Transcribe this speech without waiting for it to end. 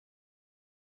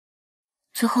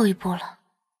最后一步了。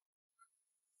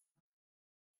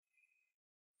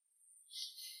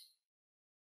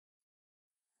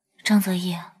张泽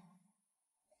义，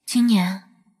今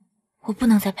年我不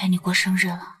能再陪你过生日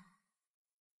了，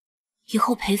以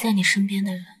后陪在你身边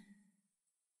的人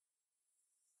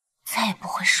再也不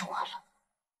会是我了。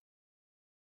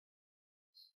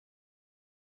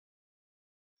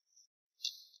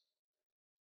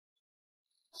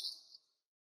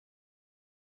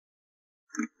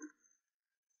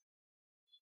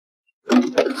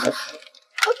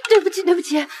对不起，对不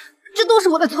起，这都是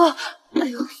我的错。哎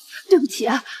呦，对不起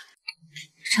啊，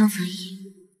张泽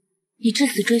义，你至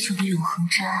死追求的永恒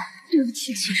真爱，对不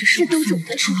起，其实是我送你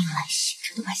的致命来信。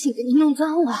这都把信给你弄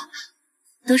脏了，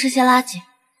都是些垃圾，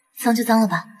脏就脏了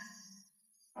吧。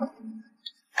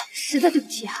实在对不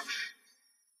起啊。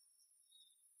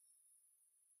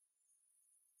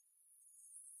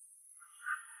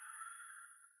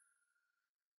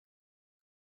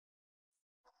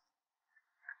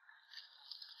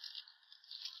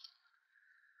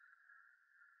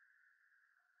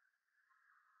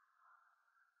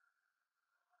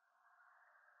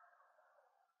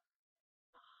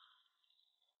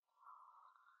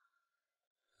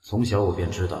从小我便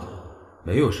知道，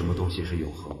没有什么东西是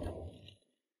永恒的，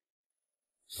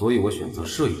所以我选择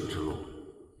摄影之路，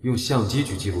用相机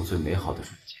去记录最美好的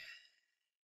瞬间。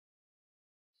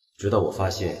直到我发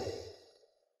现，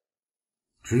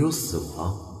只有死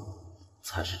亡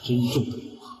才是真正的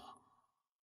永恒。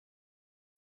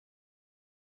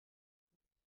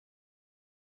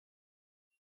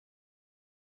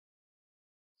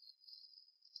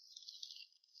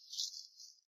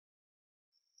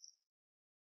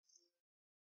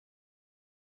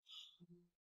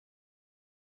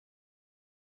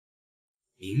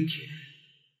明天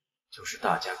就是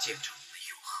大家见证我们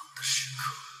永恒的时刻。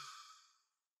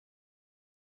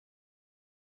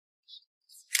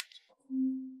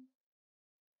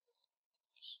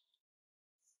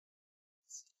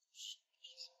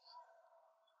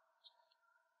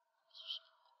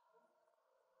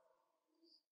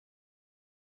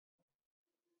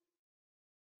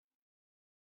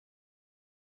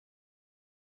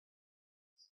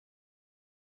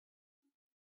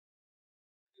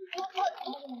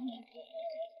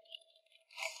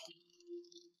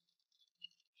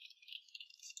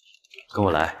跟我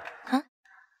来。啊？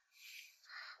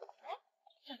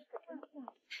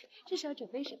这是要准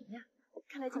备什么呀？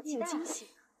看来今天有惊喜。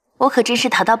我可真是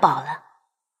淘到宝了。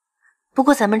不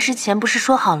过咱们之前不是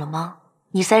说好了吗？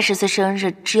你30岁生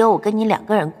日只有我跟你2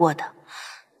个人过的，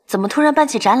怎么突然办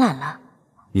起展览了？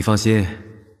你放心，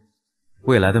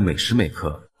未来的每时每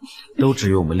刻都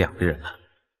只有我们2个人了。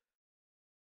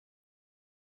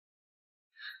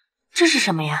这是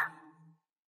什么呀？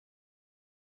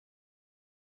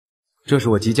这是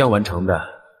我即将完成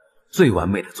的最完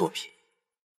美的作品，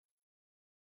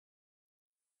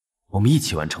我们一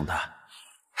起完成它。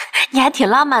你还挺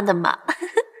浪漫的嘛。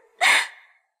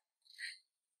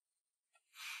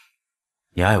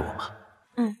你爱我吗？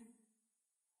嗯。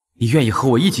你愿意和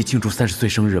我一起庆祝30岁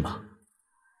生日吗？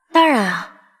当然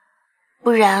啊，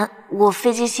不然我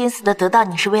费尽心思的得到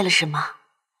你是为了什么？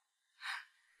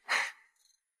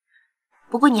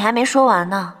不过你还没说完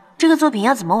呢，这个作品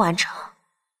要怎么完成？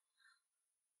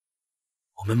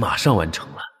我们马上完成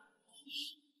了。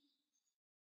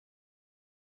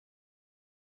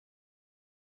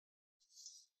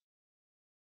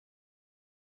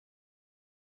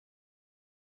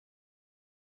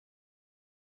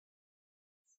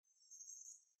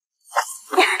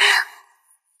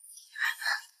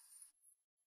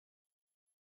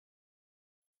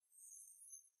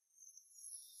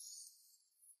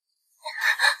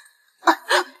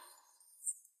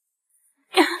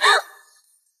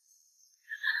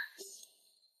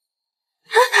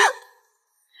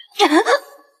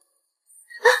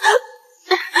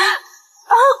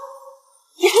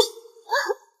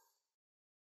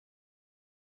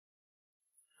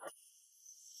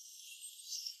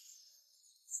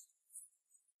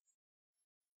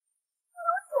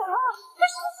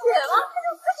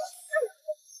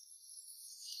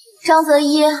张泽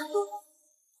一，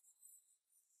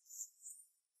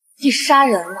你杀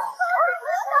人了！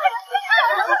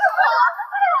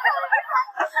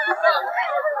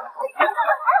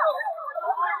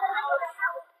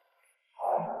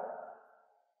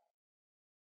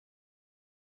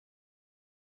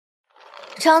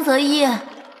张泽一，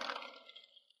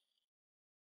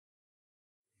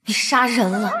你杀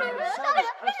人了！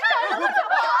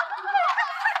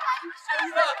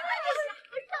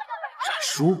冉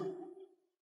叔，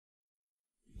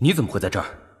你怎么会在这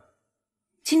儿？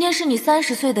今天是你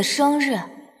30岁的生日，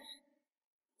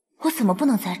我怎么不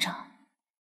能在这儿？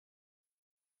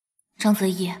张泽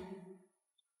一，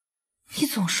你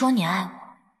总说你爱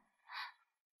我，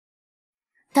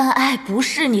但爱不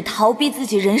是你逃避自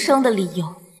己人生的理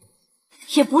由，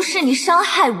也不是你伤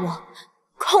害我、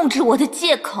控制我的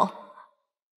借口。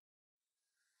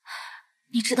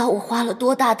你知道我花了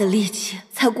多大的力气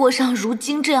才过上如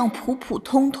今这样普普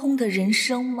通通的人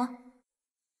生吗？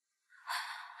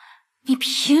你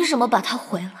凭什么把它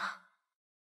毁了？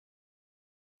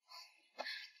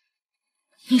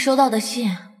你收到的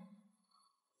信，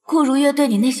顾如月对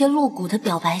你那些露骨的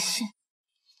表白信，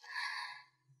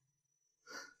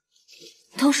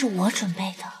都是我准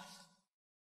备的。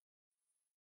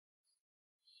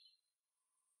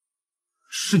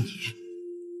是你？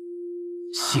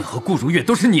信和顾如月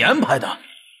都是你安排的？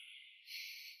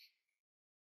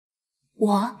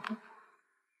我？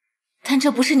但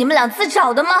这不是你们俩自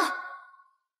找的吗？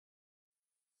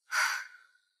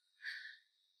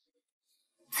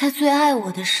在最爱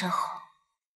我的时候，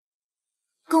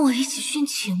跟我一起殉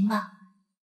情吧。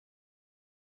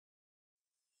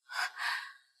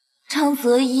张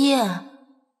泽一，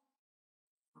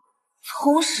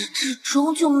从始至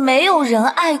终就没有人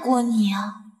爱过你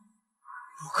啊！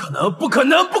不可能，不可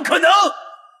能，不可能！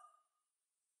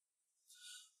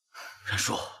冉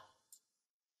叔，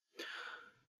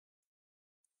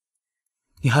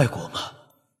你爱过吗？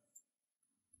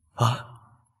啊？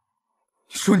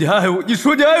你说你爱我，你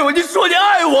说你爱我，你说你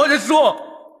爱我，冉叔，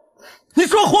你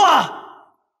说话！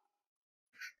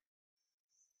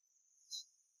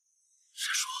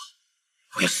冉叔，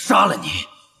我要杀了你！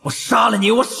我杀了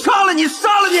你！我杀了你！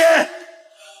杀了你！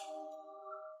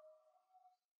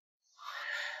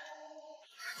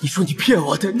你说你骗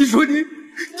我的，你说你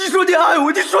爱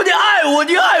我，你说你爱我，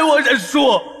你爱我，冉叔。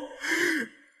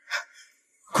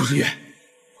顾如月，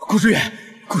顾如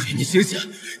月，顾如月，你醒醒！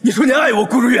你说你爱我，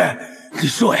顾如月。你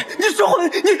说呀，你说话，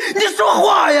你说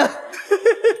话呀！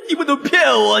你们都骗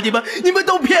我，你们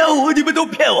都骗我，你们都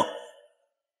骗我！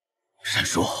冉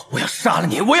叔，我要杀了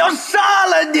你，我要杀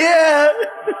了你！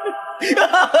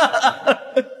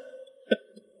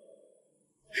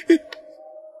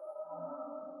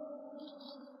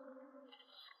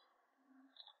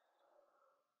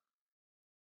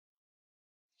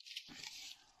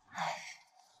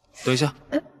等一下，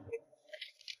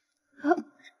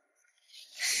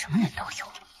什么人都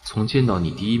有。从见到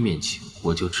你第一面起，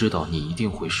我就知道你一定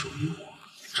会属于我。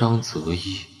张泽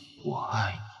一，我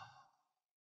爱你。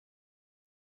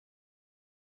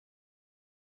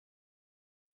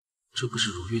这不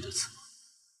是如月的词吗？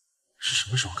是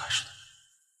什么时候开始的？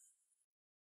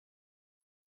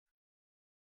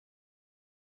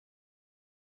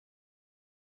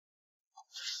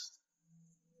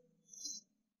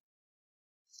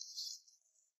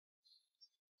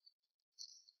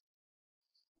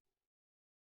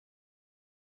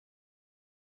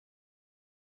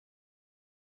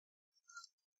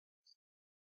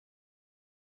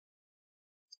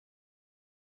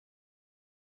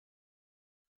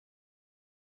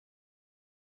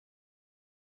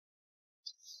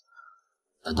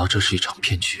难道这是一场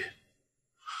骗局？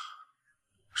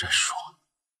冉叔，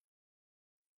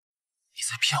你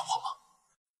在骗我吗？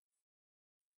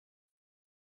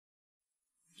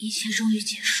一切终于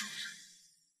结束了。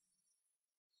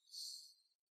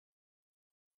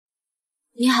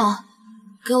你好，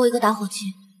给我一个打火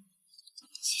机。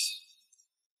谢谢。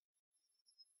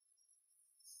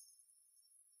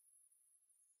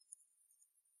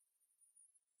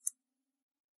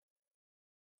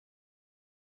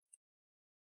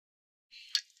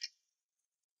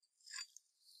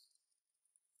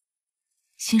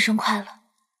新生快乐。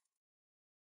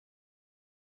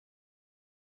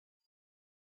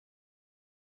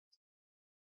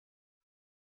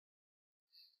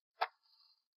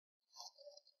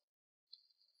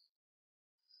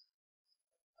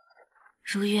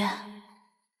如月，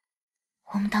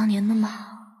我们当年那么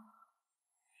好，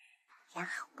让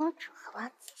公主和王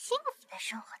子幸福的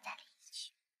生活在了一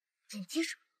起。紧接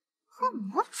着，恶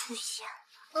魔出现了。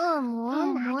恶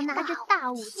魔拿着大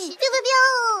武器，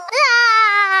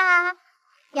啊！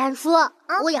冉叔，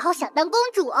我以后想当公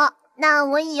主，那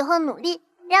我以后努力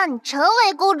让你成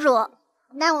为公主。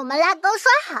那我们拉钩说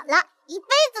好了，一辈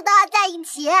子都要在一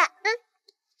起。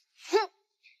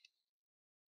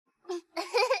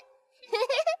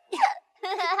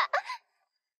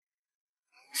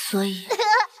所以，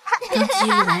当机遇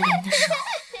来临的时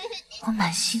候，我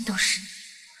满心都是你。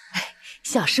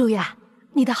小树呀，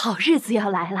你的好日子要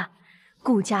来了，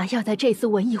顾家要在这次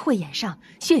文艺汇演上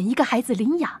选一个孩子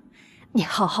领养，你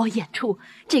好好演出，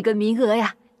这个名额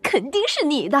呀，肯定是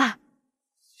你的。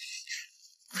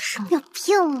不是要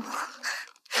骗我？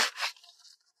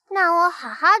那我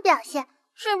好好表现，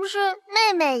是不是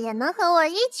妹妹也能和我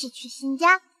一起去新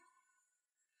家？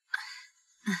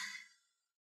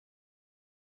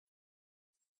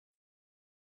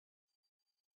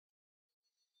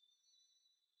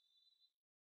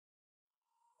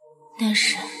但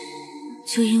是，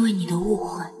就因为你的误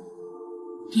会，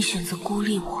你选择孤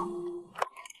立我。鼓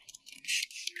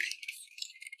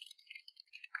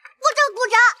掌鼓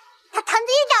掌！他弹的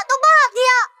一点都不好听。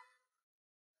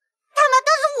他们都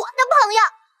是我的朋友，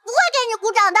不会给你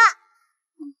鼓掌的。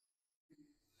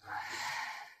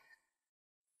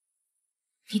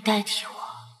你代替我。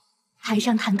台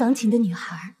上弹钢琴的女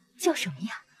孩叫什么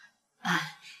呀？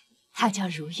她叫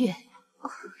如月。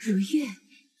如月，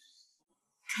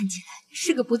看起来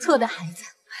是个不错的孩子，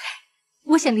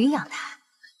我想领养她。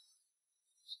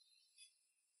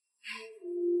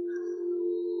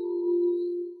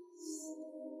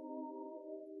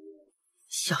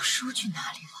小叔去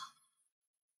哪里了？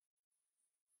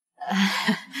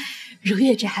如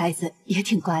月这孩子也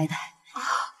挺乖的。哦，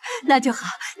那就好，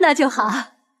那就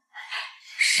好。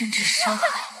甚至伤害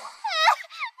我。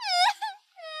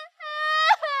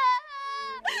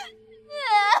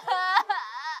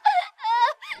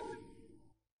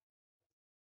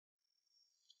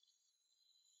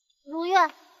如月，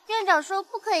店长说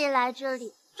不可以来这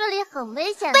里，这里很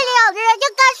危险。被领养的人应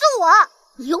该是我，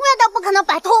你永远都不可能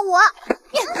摆脱我。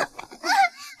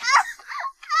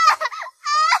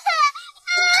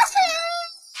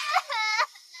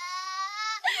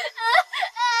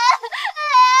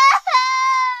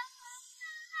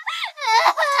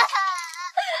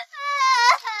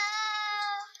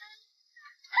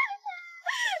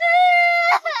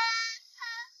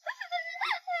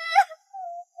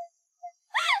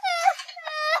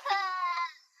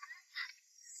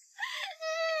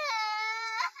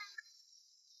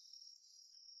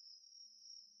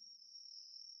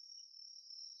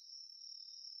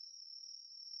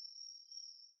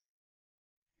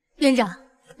院长，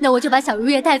那我就把小如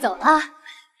月带走了。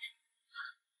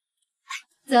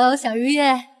走，小如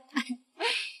月。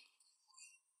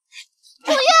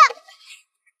如月，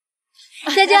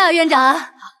再见啊，院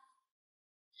长。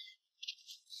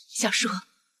小叔，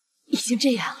已经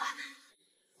这样了，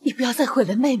你不要再毁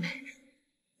了妹妹。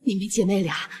你们姐妹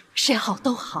俩谁好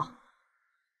都好。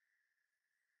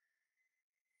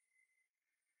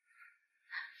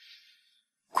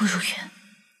顾如月。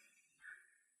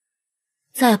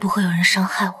再也不会有人伤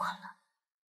害我了。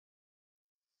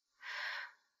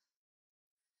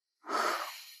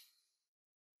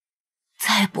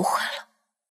再也不会了。